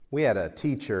We had a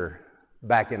teacher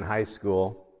back in high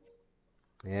school,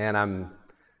 and I'm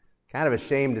kind of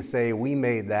ashamed to say we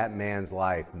made that man's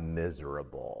life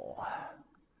miserable.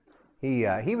 He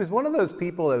was one of those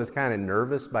people that was kind of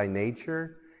nervous by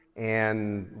nature,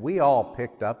 and we all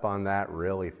picked up on that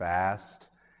really fast.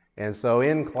 And so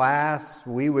in class,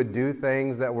 we would do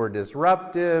things that were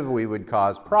disruptive, we would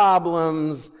cause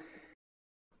problems,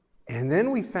 and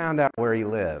then we found out where he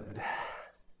lived.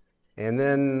 And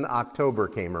then October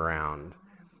came around,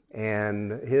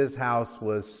 and his house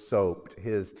was soaped.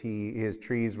 His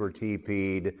trees were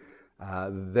teepeed.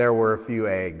 There were a few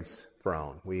eggs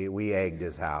thrown. We egged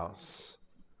his house.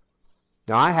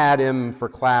 Now, I had him for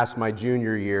class my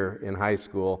junior year in high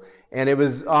school, and it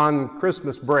was on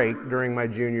Christmas break during my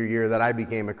junior year that I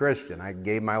became a Christian. I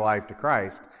gave my life to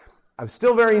Christ. I'm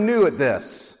still very new at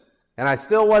this, and I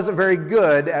still wasn't very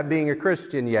good at being a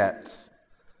Christian yet.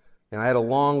 And I had a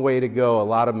long way to go, a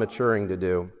lot of maturing to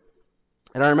do.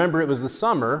 And I remember it was the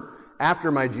summer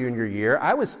after my junior year.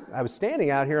 I was standing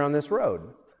out here on this road,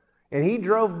 and he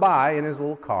drove by in his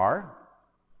little car.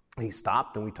 He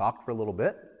stopped, and we talked for a little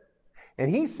bit.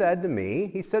 And he said to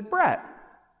me, Brett,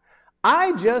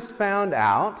 I just found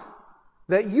out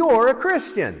that you're a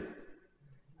Christian.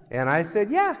 And I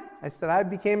said, yeah. I said, I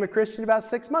became a Christian about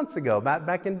 6 months ago, about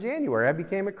back in January. I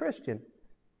became a Christian.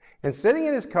 And sitting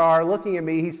in his car, looking at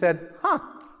me, he said,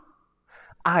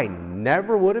 I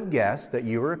never would have guessed that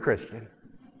you were a Christian.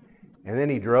 And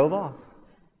then he drove off.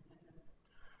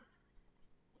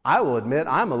 I will admit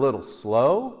I'm a little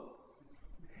slow,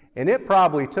 and it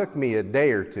probably took me a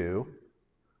day or two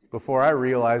before I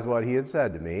realized what he had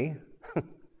said to me.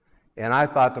 And I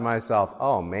thought to myself,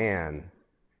 oh man,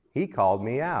 he called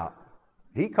me out.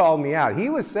 He called me out. He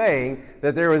was saying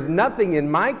that there was nothing in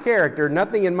my character,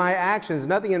 nothing in my actions,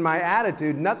 nothing in my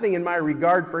attitude, nothing in my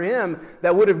regard for him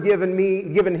that would have given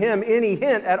him any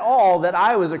hint at all that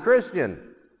I was a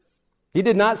Christian. He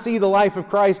did not see the life of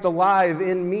Christ alive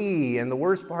in me, and the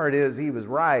worst part is he was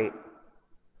right.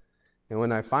 And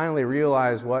when I finally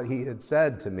realized what he had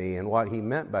said to me and what he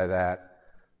meant by that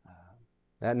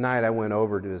night I went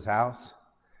over to his house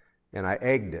and I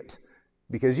egged it.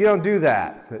 Because you don't do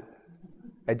that.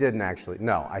 I didn't actually.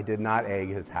 No, I did not egg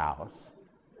his house.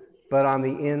 But on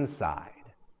the inside,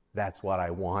 that's what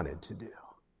I wanted to do.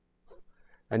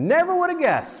 I never would have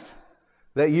guessed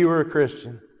that you were a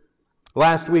Christian.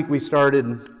 Last week we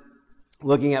started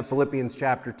looking at Philippians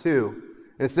chapter 2.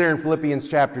 And it's there in Philippians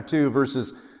chapter 2,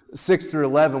 verses 6 through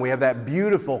 11. We have that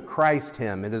beautiful Christ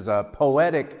hymn. It is a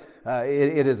poetic,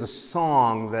 it is a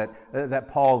song that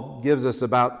Paul gives us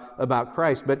about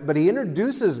Christ. But he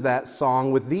introduces that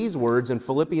song with these words in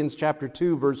Philippians chapter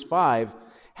 2, verse 5.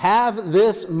 Have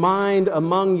this mind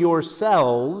among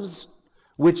yourselves,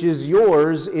 which is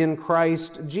yours in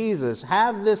Christ Jesus.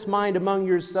 Have this mind among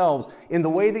yourselves in the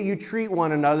way that you treat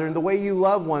one another, in the way you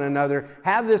love one another.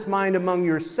 Have this mind among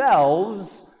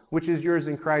yourselves, which is yours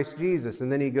in Christ Jesus.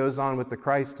 And then he goes on with the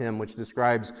Christ hymn, which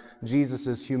describes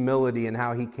Jesus' humility and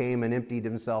how he came and emptied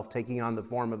himself, taking on the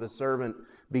form of a servant,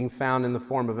 being found in the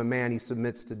form of a man. He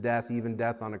submits to death, even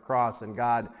death on a cross, and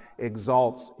God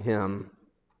exalts him.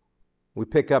 We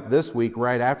pick up this week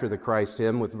right after the Christ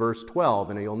hymn with verse 12,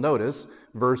 and you'll notice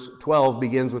verse 12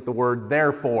 begins with the word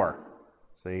therefore.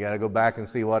 So you got to go back and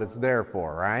see what it's there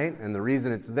for, right? And the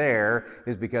reason it's there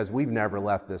is because we've never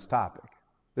left this topic.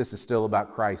 This is still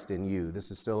about Christ in you. This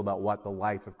is still about what the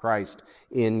life of Christ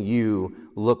in you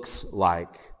looks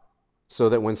like. So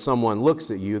that when someone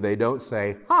looks at you, they don't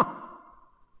say,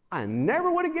 I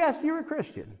never would have guessed you were a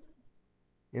Christian.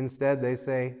 Instead, they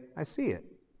say, I see it.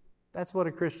 That's what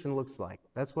a Christian looks like.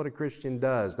 That's what a Christian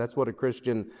does. That's what a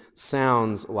Christian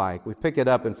sounds like. We pick it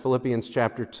up in Philippians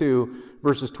chapter 2,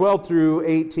 verses 12 through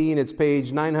 18. It's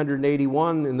page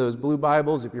 981 in those blue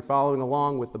Bibles. If you're following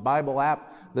along with the Bible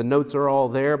app, the notes are all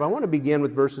there. But I want to begin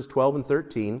with verses 12 and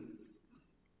 13.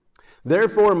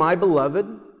 Therefore, my beloved,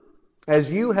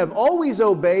 as you have always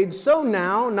obeyed, so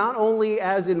now, not only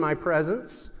as in my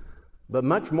presence, but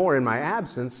much more in my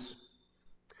absence,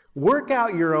 work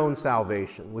out your own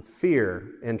salvation with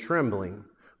fear and trembling,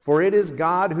 for it is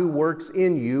God who works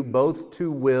in you both to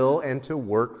will and to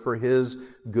work for his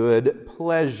good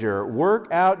pleasure. Work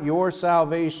out your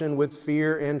salvation with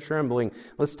fear and trembling.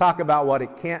 Let's talk about what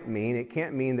it can't mean. It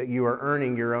can't mean that you are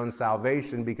earning your own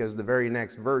salvation, because the very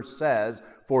next verse says,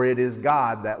 for it is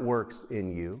God that works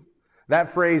in you.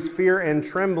 That phrase, fear and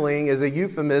trembling, is a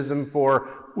euphemism for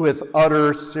with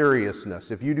utter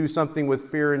seriousness. If you do something with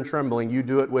fear and trembling, you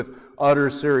do it with utter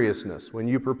seriousness. When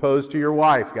you proposed to your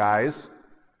wife, guys,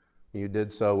 you did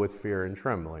so with fear and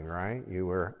trembling, right? You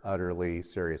were utterly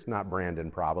serious. Not Brandon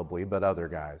probably, but other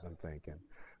guys, I'm thinking.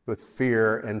 with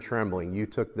fear and trembling. You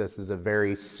took this as a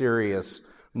very serious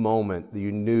moment.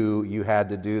 You knew you had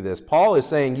to do this. Paul is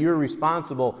saying you're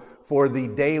responsible for the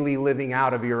daily living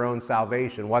out of your own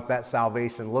salvation, what that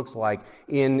salvation looks like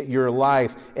in your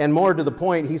life. And more to the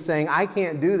point, he's saying, I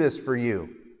can't do this for you.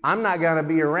 I'm not going to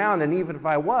be around, and even if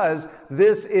I was,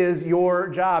 this is your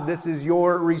job. This is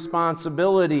your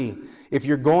responsibility. If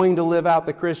you're going to live out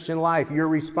the Christian life, you're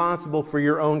responsible for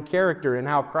your own character and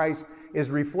how Christ is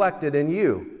reflected in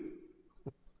you.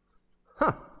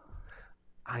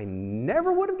 I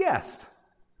never would have guessed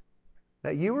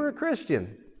that you were a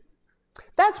Christian.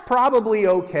 That's probably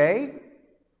okay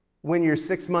when you're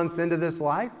 6 months into this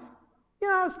life. You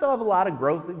know, I still have a lot of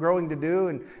growing to do,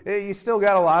 and you still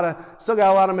got a lot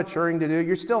of maturing to do.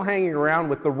 You're still hanging around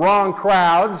with the wrong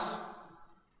crowds.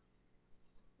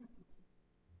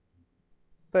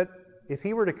 But if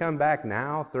he were to come back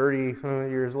now, 30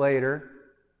 years later,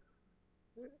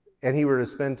 and he were to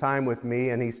spend time with me,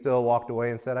 and he still walked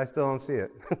away and said, I still don't see it.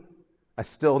 I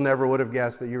still never would have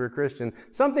guessed that you were a Christian.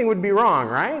 Something would be wrong,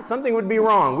 right? Something would be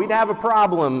wrong. We'd have a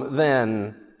problem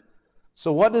then.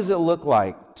 So what does it look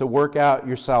like to work out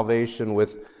your salvation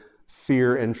with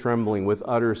fear and trembling, with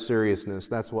utter seriousness?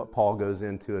 That's what Paul goes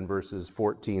into in verses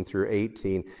 14 through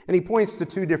 18. And he points to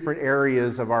two different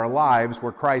areas of our lives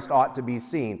where Christ ought to be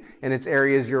seen. And it's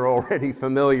areas you're already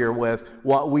familiar with.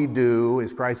 What we do,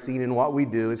 is Christ seen in what we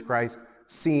do? Is Christ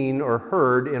seen or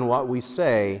heard in what we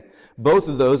say? Both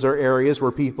of those are areas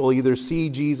where people either see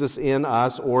Jesus in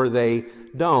us or they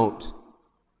don't.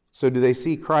 So do they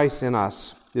see Christ in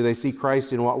us? Do they see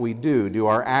Christ in what we do? Do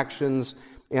our actions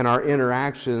and our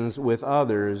interactions with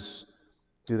others,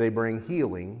 do they bring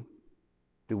healing?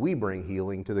 Do we bring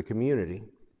healing to the community?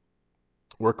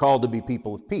 We're called to be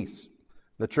people of peace.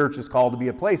 The church is called to be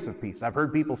a place of peace. I've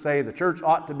heard people say the church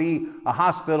ought to be a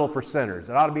hospital for sinners.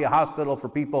 It ought to be a hospital for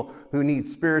people who need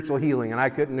spiritual healing, and I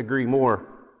couldn't agree more.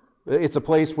 It's a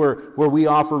place where we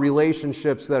offer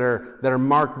relationships that are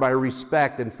marked by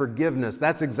respect and forgiveness.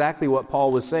 That's exactly what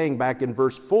Paul was saying back in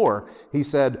verse 4. He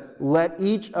said, let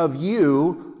each of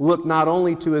you look not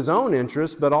only to his own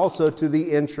interests, but also to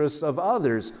the interests of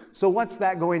others. So what's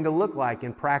that going to look like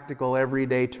in practical,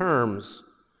 everyday terms?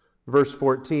 Verse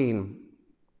 14.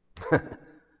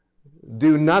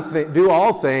 Do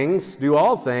all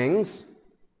things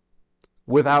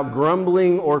without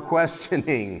grumbling or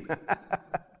questioning.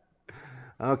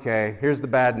 Okay, here's the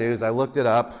bad news. I looked it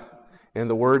up, and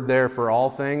the word there for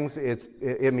all things,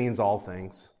 it means all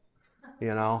things.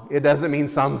 You know, it doesn't mean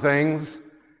some things.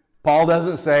 Paul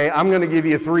doesn't say, I'm going to give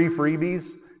you 3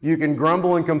 freebies. You can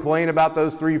grumble and complain about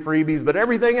those 3 freebies, but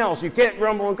everything else, you can't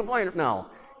grumble and complain. No,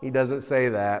 he doesn't say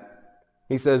that.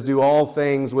 He says, do all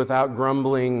things without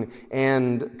grumbling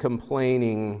and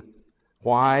complaining.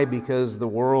 Why? Because the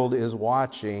world is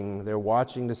watching. They're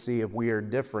watching to see if we are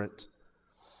different.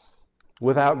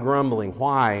 Without grumbling.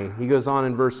 Why? He goes on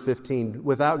in verse 15.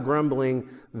 Without grumbling,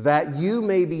 that you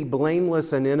may be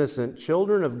blameless and innocent,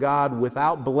 children of God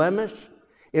without blemish,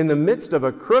 in the midst of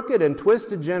a crooked and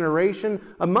twisted generation,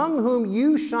 among whom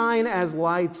you shine as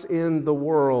lights in the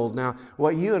world. Now,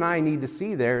 what you and I need to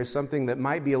see there is something that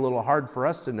might be a little hard for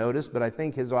us to notice, but I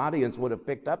think his audience would have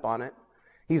picked up on it.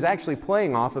 He's actually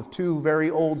playing off of 2 very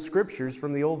old scriptures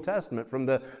from the Old Testament,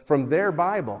 from their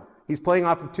Bible. He's playing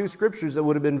off of 2 scriptures that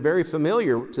would have been very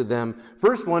familiar to them.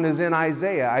 First one is in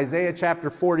Isaiah chapter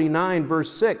 49,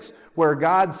 verse 6, where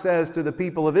God says to the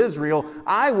people of Israel,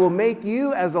 I will make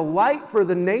you as a light for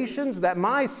the nations, that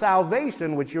my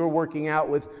salvation, which you're working out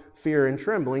with fear and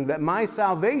trembling, that my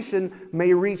salvation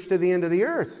may reach to the end of the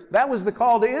earth. That was the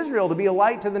call to Israel, to be a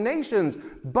light to the nations.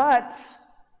 But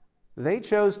they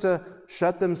chose to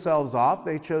shut themselves off.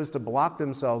 They chose to block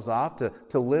themselves off,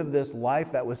 to live this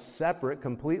life that was separate,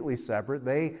 completely separate.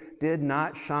 They did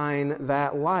not shine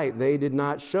that light. They did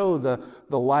not show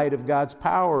the light of God's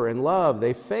power and love.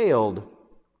 They failed.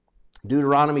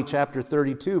 Deuteronomy chapter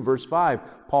 32, verse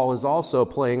 5, Paul is also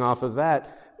playing off of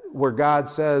that, where God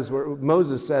says, where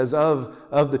Moses says of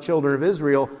the children of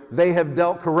Israel, they have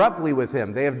dealt corruptly with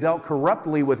him. They have dealt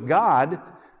corruptly with God.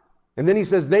 And then he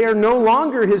says, they are no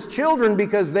longer his children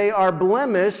because they are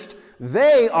blemished.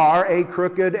 They are a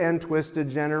crooked and twisted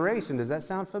generation. Does that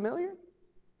sound familiar?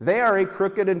 They are a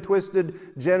crooked and twisted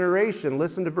generation.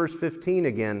 Listen to verse 15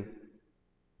 again.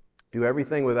 Do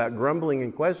everything without grumbling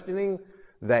and questioning,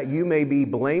 that you may be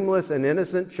blameless and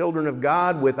innocent children of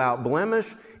God without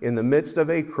blemish in the midst of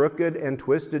a crooked and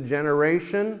twisted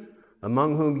generation,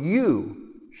 among whom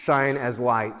you shine as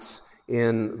lights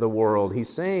in the world. He's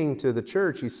saying to the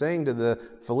church, he's saying to the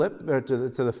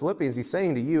Philippians, he's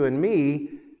saying to you and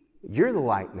me, you're the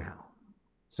light now.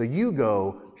 So you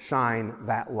go shine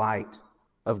that light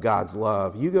of God's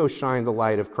love. You go shine the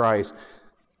light of Christ.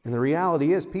 And the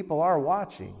reality is, people are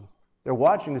watching. They're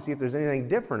watching to see if there's anything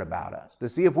different about us, to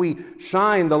see if we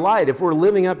shine the light, if we're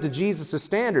living up to Jesus'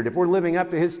 standard, if we're living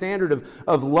up to his standard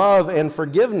of love and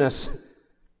forgiveness,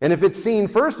 and if it's seen,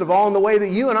 first of all, in the way that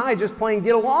you and I just plain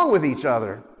get along with each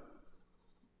other.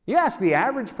 You ask the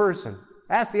average person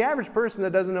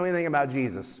that doesn't know anything about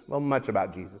Jesus, well, much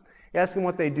about Jesus. You ask them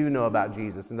what they do know about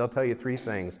Jesus, and they'll tell you three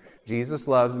things. Jesus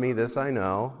loves me, this I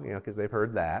know, because they've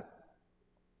heard that.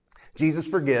 Jesus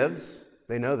forgives,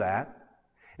 they know that.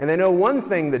 And they know one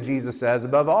thing that Jesus says,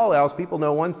 above all else, people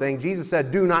know one thing. Jesus said,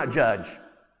 do not judge.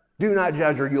 Do not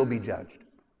judge or you'll be judged.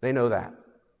 They know that.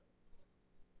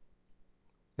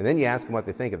 And then you ask them what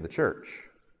they think of the church.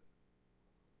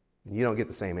 And you don't get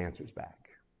the same answers back.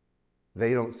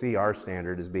 They don't see our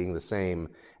standard as being the same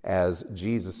as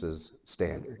Jesus'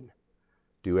 standard.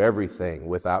 Do everything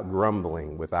without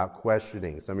grumbling, without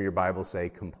questioning. Some of your Bibles say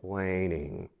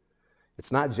complaining.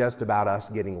 It's not just about us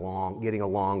getting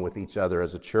along with each other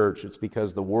as a church. It's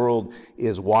because the world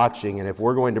is watching, and if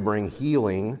we're going to bring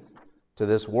healing to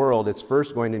this world, it's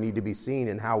first going to need to be seen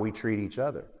in how we treat each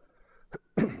other.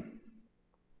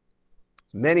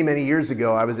 Many, many years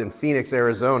ago, I was in Phoenix,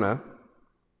 Arizona.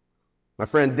 My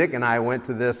friend Dick and I went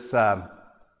to this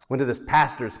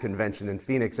pastors' convention in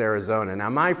Phoenix, Arizona.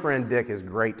 Now, my friend Dick is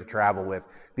great to travel with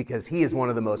because he is one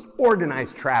of the most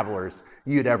organized travelers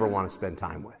you'd ever want to spend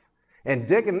time with. And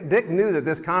Dick knew that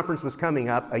this conference was coming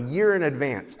up a year in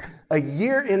advance. A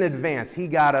year in advance, he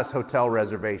got us hotel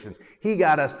reservations. He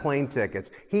got us plane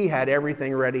tickets. He had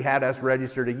everything ready, had us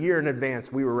registered a year in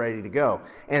advance. We were ready to go.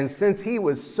 And since he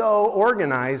was so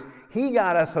organized, he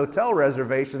got us hotel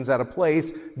reservations at a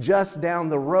place just down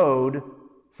the road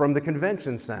from the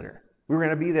convention center. We were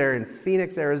going to be there in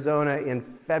Phoenix, Arizona in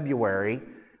February.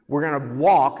 We're going to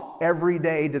walk every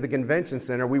day to the convention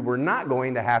center. We were not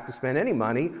going to have to spend any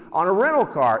money on a rental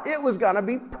car. It was going to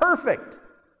be perfect.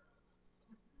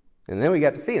 And then we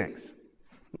got to Phoenix.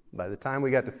 By the time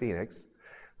we got to Phoenix,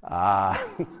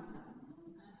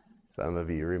 some of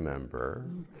you remember.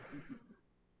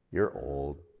 You're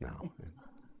old now.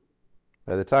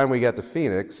 By the time we got to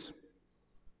Phoenix,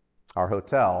 our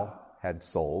hotel had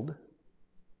sold.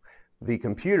 The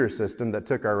computer system that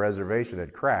took our reservation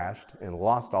had crashed and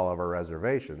lost all of our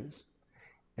reservations,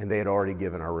 and they had already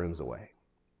given our rooms away.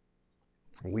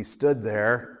 And we stood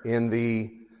there in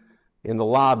the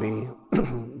lobby,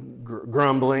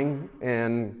 grumbling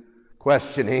and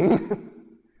questioning,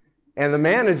 and the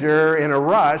manager, in a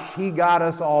rush, he got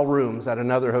us all rooms at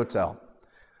another hotel.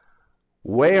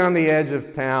 Way on the edge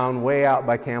of town, way out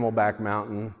by Camelback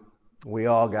Mountain. We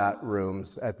all got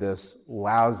rooms at this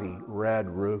lousy red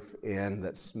roof inn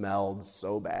that smelled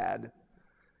so bad.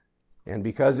 And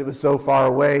because it was so far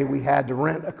away, we had to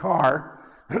rent a car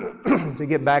to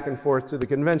get back and forth to the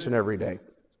convention every day.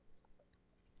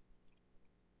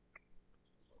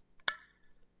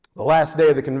 The last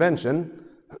day of the convention,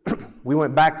 we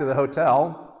went back to the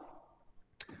hotel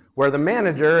where the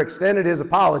manager extended his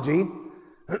apology.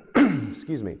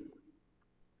 Excuse me.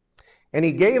 And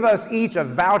he gave us each a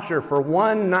voucher for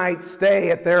one night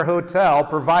stay at their hotel,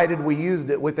 provided we used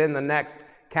it within the next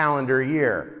calendar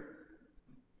year.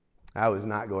 I was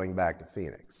not going back to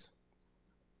Phoenix.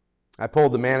 I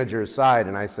pulled the manager aside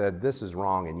and I said, this is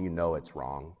wrong and you know it's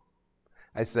wrong.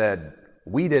 I said,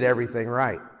 we did everything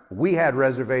right. We had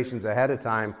reservations ahead of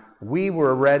time. We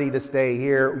were ready to stay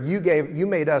here. You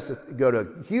made us go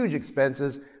to huge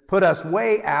expenses, put us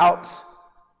way out.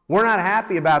 We're not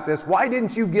happy about this. Why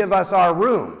didn't you give us our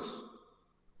rooms?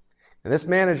 And this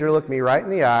manager looked me right in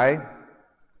the eye,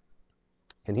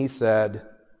 and he said,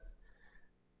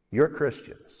 you're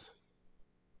Christians.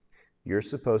 You're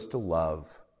supposed to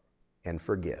love and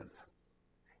forgive.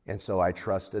 And so I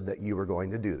trusted that you were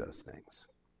going to do those things.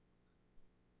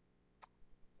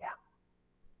 Yeah.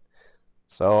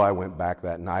 So I went back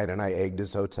that night, and I egged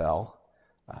his hotel.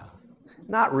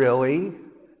 Not really,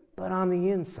 but on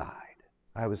the inside.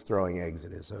 I was throwing eggs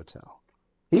at his hotel.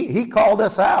 He called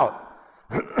us out.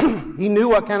 He knew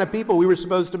what kind of people we were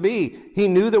supposed to be. He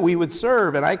knew that we would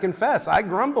serve, and I confess, I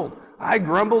grumbled. I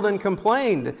grumbled and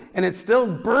complained, and it still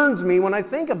burns me when I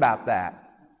think about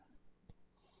that.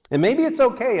 And maybe it's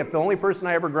okay if the only person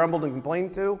I ever grumbled and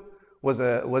complained to was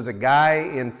a guy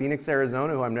in Phoenix,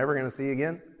 Arizona, who I'm never going to see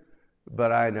again.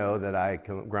 But I know that I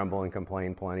grumble and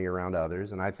complain plenty around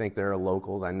others, and I think there are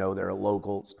locals. I know there are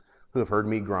locals who have heard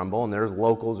me grumble, and there's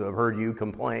locals who have heard you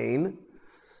complain.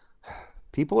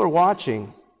 People are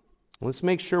watching. Let's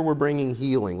make sure we're bringing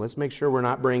healing. Let's make sure we're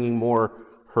not bringing more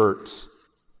hurt.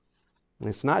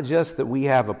 It's not just that we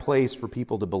have a place for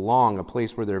people to belong, a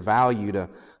place where they're valued,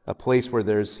 a place where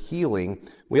there's healing.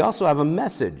 We also have a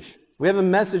message. We have a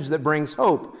message that brings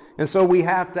hope. And so we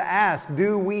have to ask,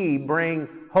 do we bring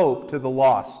hope to the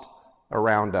lost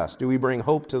around us? Do we bring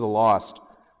hope to the lost?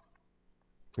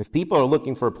 If people are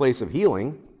looking for a place of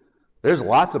healing, there's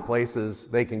lots of places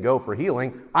they can go for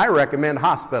healing. I recommend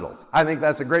hospitals. I think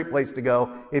that's a great place to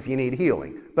go if you need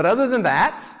healing. But other than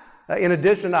that, in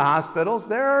addition to hospitals,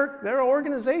 there are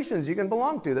organizations you can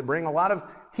belong to that bring a lot of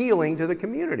healing to the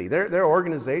community. There are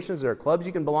organizations, there are clubs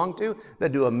you can belong to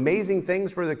that do amazing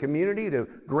things for the community, do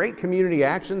great community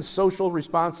actions, social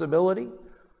responsibility.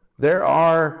 There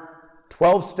are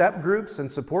 12-step groups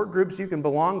and support groups you can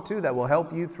belong to that will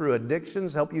help you through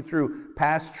addictions, help you through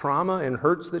past trauma and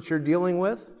hurts that you're dealing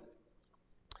with.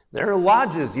 There are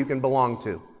lodges you can belong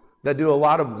to that do a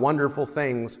lot of wonderful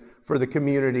things for the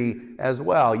community as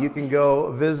well. You can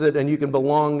go visit and you can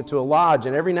belong to a lodge,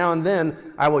 and every now and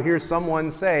then I will hear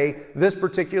someone say, this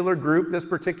particular group, this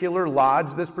particular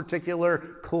lodge, this particular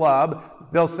club,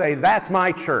 they'll say, that's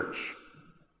my church.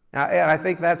 Now, I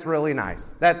think that's really nice.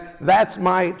 That's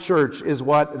my church is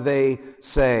what they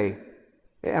say.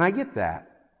 And I get that.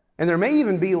 And there may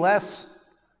even be less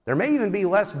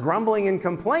grumbling and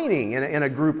complaining in a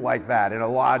group like that, in a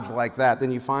lodge like that,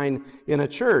 than you find in a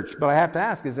church. But I have to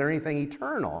ask, is there anything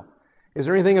eternal? Is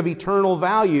there anything of eternal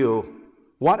value?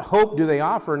 What hope do they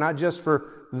offer, not just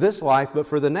for this life, but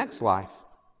for the next life?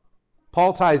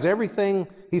 Paul ties doing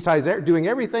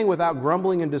everything without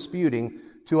grumbling and disputing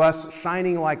to us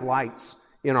shining like lights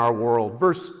in our world.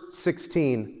 Verse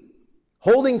 16,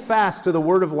 holding fast to the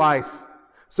word of life,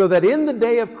 so that in the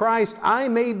day of Christ I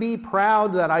may be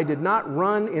proud that I did not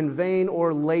run in vain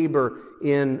or labor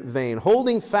in vain.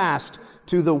 Holding fast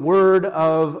to the word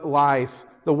of life.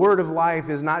 The word of life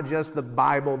is not just the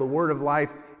Bible. The word of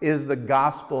life is the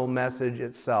gospel message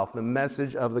itself, the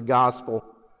message of the gospel.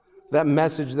 That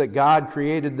message that God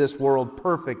created this world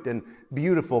perfect and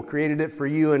beautiful, created it for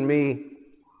you and me,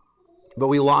 but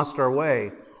we lost our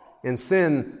way, and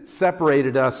sin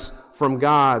separated us from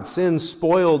God. Sin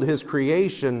spoiled His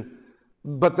creation,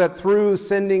 but that through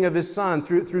sending of His Son,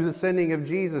 through the sending of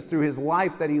Jesus, through His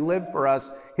life that He lived for us,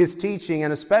 His teaching,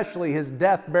 and especially His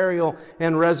death, burial,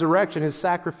 and resurrection, His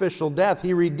sacrificial death,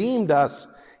 He redeemed us,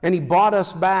 and He bought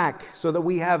us back so that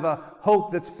we have a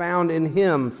hope that's found in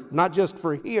Him, not just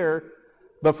for here,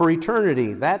 but for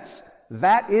eternity.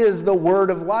 That is the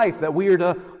word of life that we are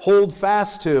to hold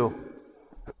fast to.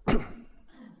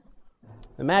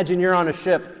 Imagine you're on a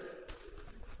ship,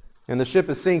 and the ship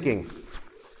is sinking,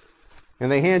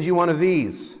 and they hand you one of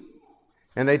these,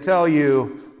 and they tell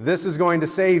you, this is going to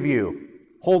save you.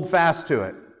 Hold fast to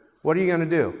it. What are you going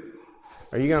to do?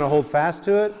 Are you going to hold fast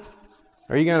to it?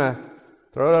 Are you going to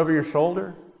throw it over your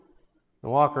shoulder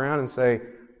and walk around and say,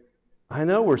 I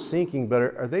know we're sinking, but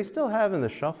are they still having the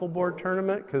shuffleboard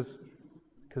tournament? Because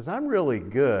I'm really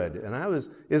good. And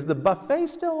is the buffet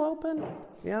still open?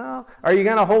 You know? Are you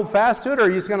going to hold fast to it, or are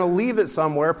you just going to leave it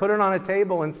somewhere, put it on a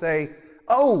table and say,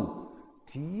 oh,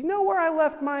 do you know where I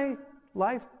left my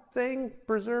life thing,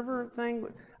 preserver thing?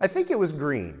 I think it was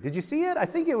green. Did you see it? I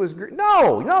think it was green.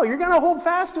 No, you're going to hold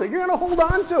fast to it. You're going to hold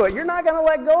on to it. You're not going to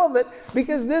let go of it,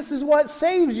 because this is what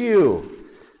saves you.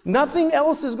 Nothing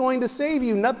else is going to save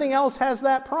you. Nothing else has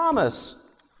that promise.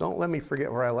 Don't let me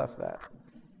forget where I left that.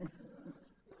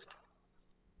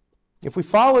 If we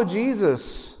follow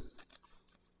Jesus,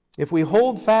 if we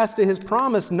hold fast to His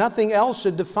promise, nothing else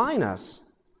should define us.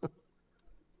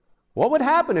 What would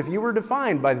happen if you were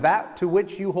defined by that to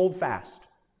which you hold fast?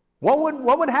 What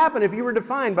would happen if you were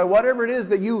defined by whatever it is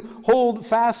that you hold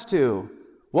fast to?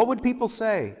 What would people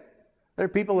say? There are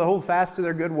people that hold fast to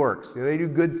their good works. They do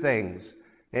good things.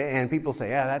 And people say,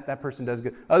 yeah, that person does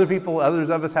good.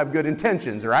 Others of us have good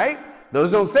intentions, right? Those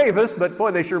don't save us, but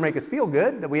boy, they sure make us feel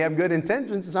good that we have good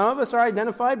intentions. Some of us are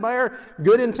identified by our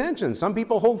good intentions. Some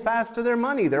people hold fast to their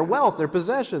money, their wealth, their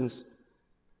possessions.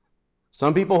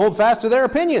 Some people hold fast to their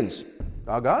opinions.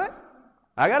 Doggone it.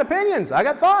 I got opinions. I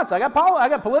got thoughts. I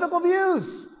got political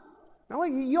views. No,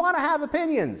 you ought to have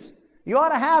opinions. You ought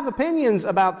to have opinions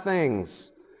about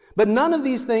things. But none of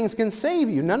these things can save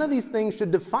you. None of these things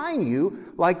should define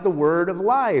you like the word of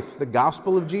life, the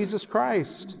gospel of Jesus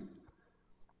Christ.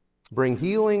 Bring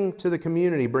healing to the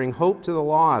community. Bring hope to the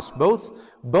lost. Both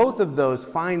of those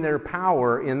find their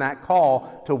power in that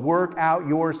call to work out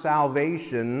your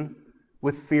salvation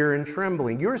with fear and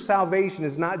trembling. Your salvation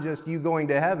is not just you going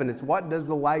to heaven. It's what does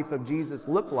the life of Jesus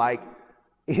look like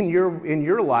in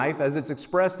your life as it's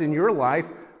expressed in your life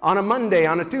on a Monday,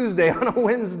 on a Tuesday, on a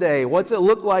Wednesday. What's it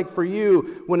look like for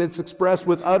you when it's expressed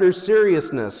with utter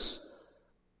seriousness?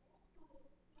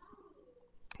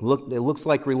 It looks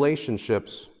like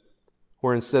relationships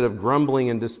where instead of grumbling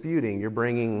and disputing, you're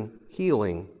bringing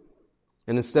healing.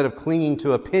 And instead of clinging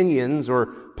to opinions or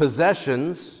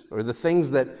possessions or the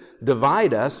things that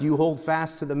divide us, you hold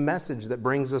fast to the message that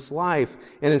brings us life.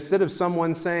 And instead of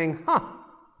someone saying,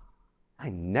 I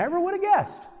never would have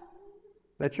guessed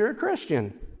that you're a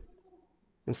Christian.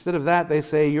 Instead of that, they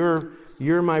say,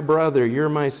 you're my brother, you're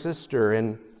my sister,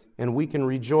 and we can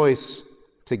rejoice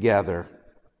together.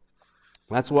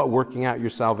 That's what working out your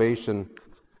salvation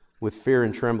with fear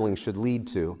and trembling should lead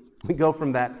to. We go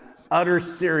from that utter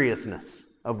seriousness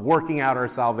of working out our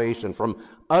salvation, from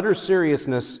utter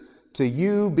seriousness to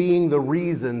you being the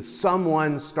reason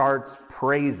someone starts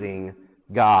praising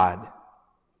God.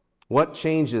 What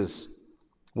changes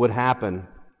would happen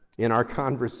in our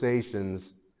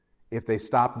conversations if they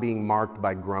stopped being marked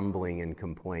by grumbling and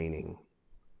complaining?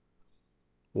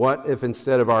 What if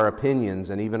instead of our opinions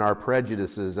and even our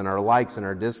prejudices and our likes and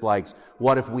our dislikes,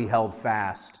 what if we held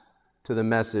fast to the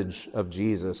message of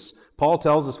Jesus? Paul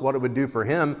tells us what it would do for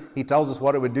him. He tells us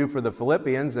what it would do for the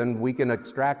Philippians, and we can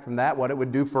extract from that what it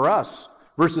would do for us.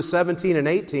 Verses 17 and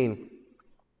 18.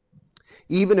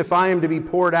 Even if I am to be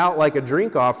poured out like a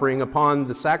drink offering upon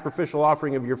the sacrificial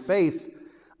offering of your faith,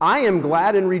 I am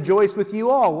glad and rejoice with you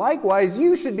all. Likewise,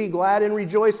 you should be glad and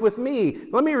rejoice with me.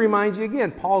 Let me remind you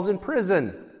again, Paul's in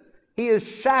prison. He is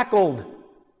shackled.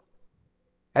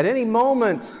 At any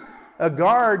moment, a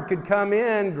guard could come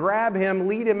in, grab him,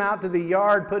 lead him out to the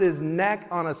yard, put his neck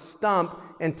on a stump,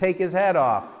 and take his head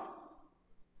off.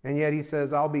 And yet he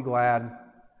says, I'll be glad,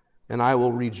 and I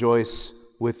will rejoice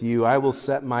with you. I will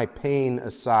set my pain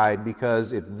aside,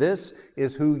 because if this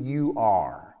is who you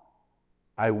are,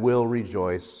 I will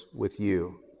rejoice with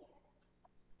you.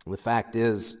 The fact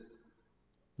is,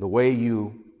 the way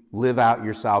you live out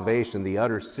your salvation, the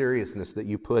utter seriousness that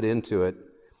you put into it,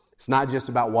 it's not just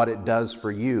about what it does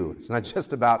for you. It's not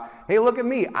just about, hey, look at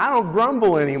me, I don't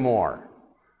grumble anymore.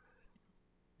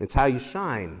 It's how you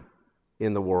shine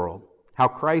in the world, how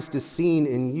Christ is seen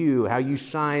in you, how you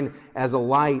shine as a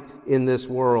light in this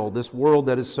world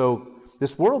that is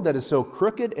so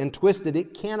crooked and twisted,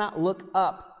 it cannot look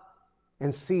up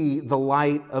and see the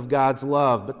light of God's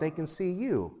love, but they can see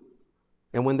you.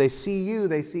 And when they see you,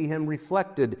 they see Him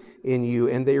reflected in you,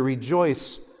 and they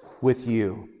rejoice with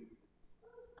you.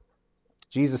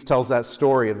 Jesus tells that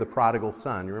story of the prodigal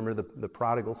son. You remember the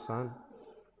prodigal son?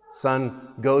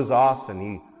 Son goes off and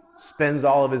he spends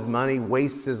all of his money,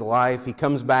 wastes his life. He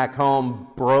comes back home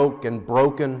broke and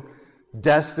broken,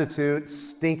 destitute,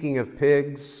 stinking of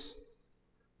pigs.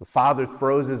 The father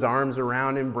throws his arms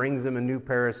around him, brings him a new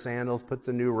pair of sandals, puts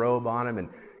a new robe on him, and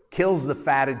kills the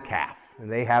fatted calf.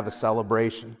 And they have a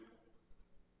celebration.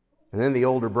 And then the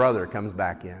older brother comes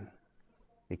back in.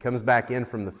 He comes back in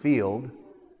from the field,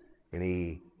 and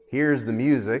he hears the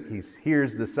music, he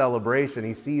hears the celebration,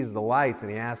 he sees the lights,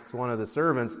 and he asks one of the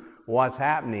servants, what's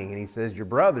happening? And he says, your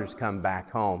brother's come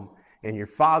back home, and your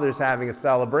father's having a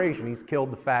celebration. He's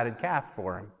killed the fatted calf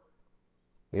for him.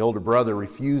 The older brother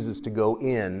refuses to go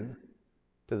in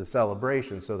to the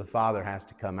celebration, so the father has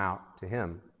to come out to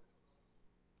him.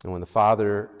 And when the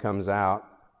father comes out,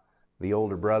 the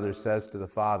older brother says to the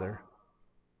father,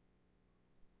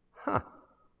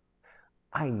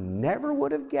 I never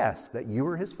would have guessed that you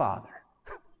were his father.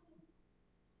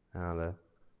 Now the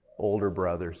older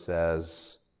brother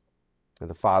says, and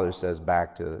the father says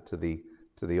back to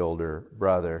the older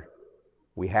brother,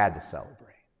 we had to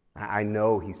celebrate. I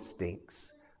know he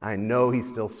stinks. I know he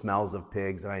still smells of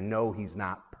pigs, and I know he's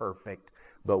not perfect,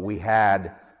 but we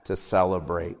had to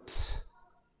celebrate.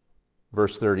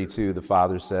 Verse 32, the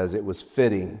father says, it was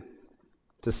fitting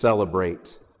to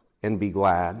celebrate and be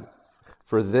glad.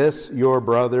 For this your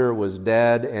brother was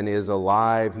dead and is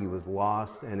alive. He was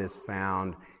lost and is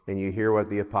found. And you hear what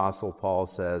the Apostle Paul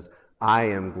says, I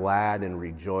am glad and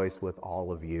rejoice with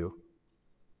all of you.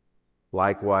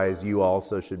 Likewise, you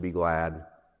also should be glad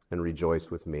and rejoice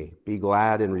with me. Be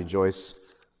glad and rejoice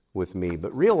with me.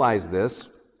 But realize this,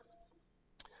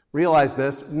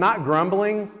 not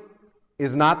grumbling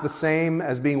is not the same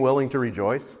as being willing to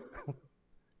rejoice.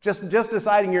 Just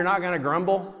deciding you're not going to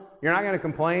grumble, you're not going to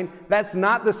complain, that's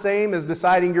not the same as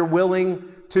deciding you're willing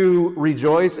to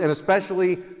rejoice, and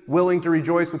especially willing to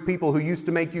rejoice with people who used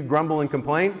to make you grumble and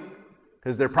complain,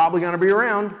 because they're probably going to be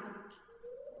around.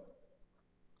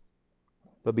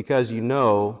 But because you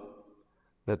know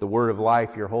that the word of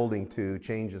life you're holding to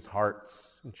changes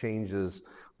hearts and changes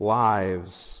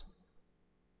lives,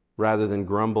 rather than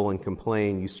grumble and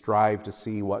complain, you strive to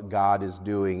see what God is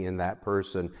doing in that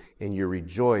person, and you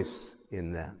rejoice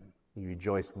in them. You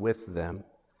rejoice with them.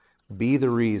 Be the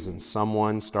reason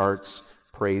someone starts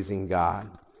praising God.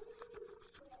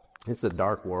 It's a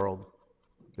dark world.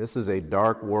 This is a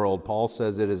dark world. Paul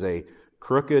says it is a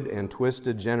crooked and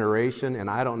twisted generation, and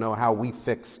I don't know how we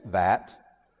fix that.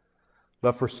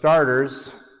 But for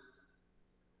starters,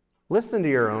 listen to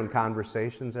your own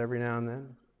conversations every now and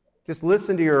then. Just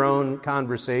listen to your own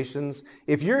conversations.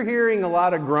 If you're hearing a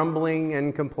lot of grumbling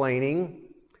and complaining,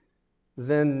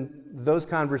 then those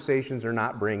conversations are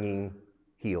not bringing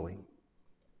healing.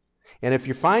 And if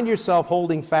you find yourself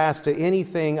holding fast to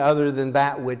anything other than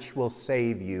that which will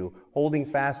save you, holding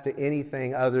fast to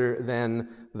anything other than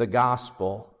the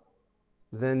gospel,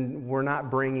 then we're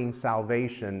not bringing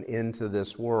salvation into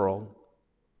this world.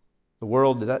 The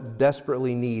world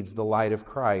desperately needs the light of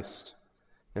Christ,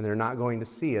 and they're not going to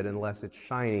see it unless it's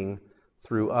shining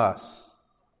through us.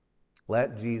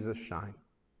 Let Jesus shine.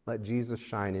 Let Jesus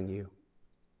shine in you.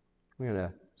 We're going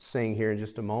to sing here in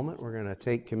just a moment. We're going to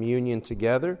take communion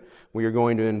together. We are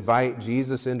going to invite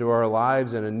Jesus into our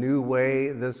lives in a new way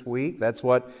this week. That's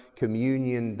what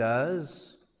communion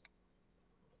does.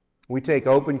 We take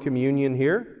open communion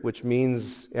here, which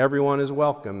means everyone is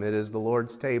welcome. It is the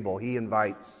Lord's table. He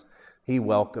invites, He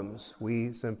welcomes.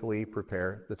 We simply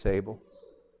prepare the table.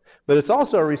 But it's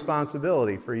also a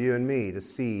responsibility for you and me to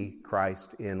see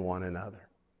Christ in one another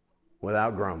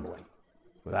without grumbling,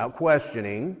 without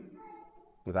questioning,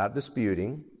 without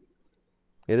disputing.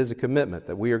 It is a commitment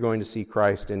that we are going to see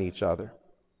Christ in each other.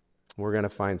 We're going to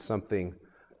find something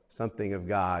of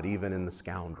God even in the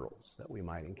scoundrels that we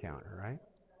might encounter, right?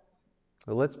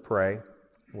 So let's pray.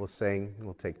 We'll sing.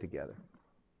 We'll take together.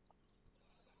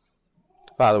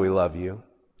 Father, we love you.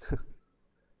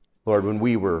 Lord, when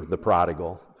we were the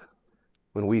prodigal,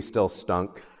 when we still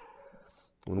stunk,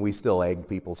 when we still egged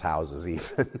people's houses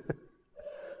even,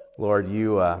 Lord,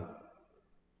 you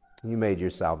made your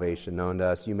salvation known to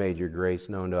us. You made your grace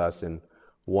known to us in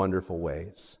wonderful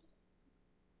ways.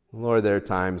 Lord, there are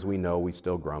times we know we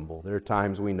still grumble. There are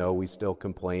times we know we still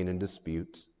complain and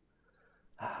dispute.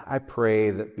 I pray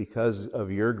that because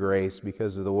of your grace,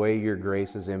 because of the way your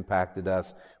grace has impacted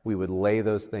us, we would lay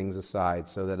those things aside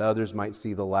so that others might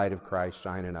see the light of Christ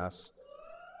shine in us,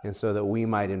 and so that we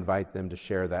might invite them to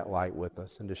share that light with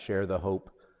us and to share the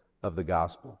hope of the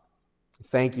gospel.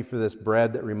 Thank you for this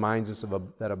bread that reminds us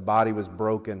that a body was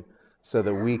broken so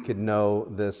that we could know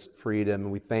this freedom.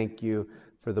 And we thank you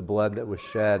for the blood that was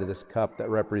shed, this cup that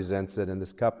represents it, and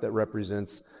this cup that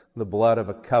represents the blood of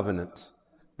a covenant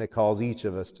that calls each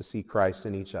of us to see Christ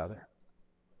in each other.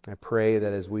 I pray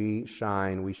that as we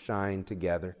shine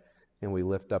together, and we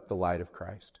lift up the light of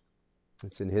Christ.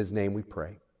 It's in His name we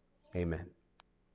pray. Amen.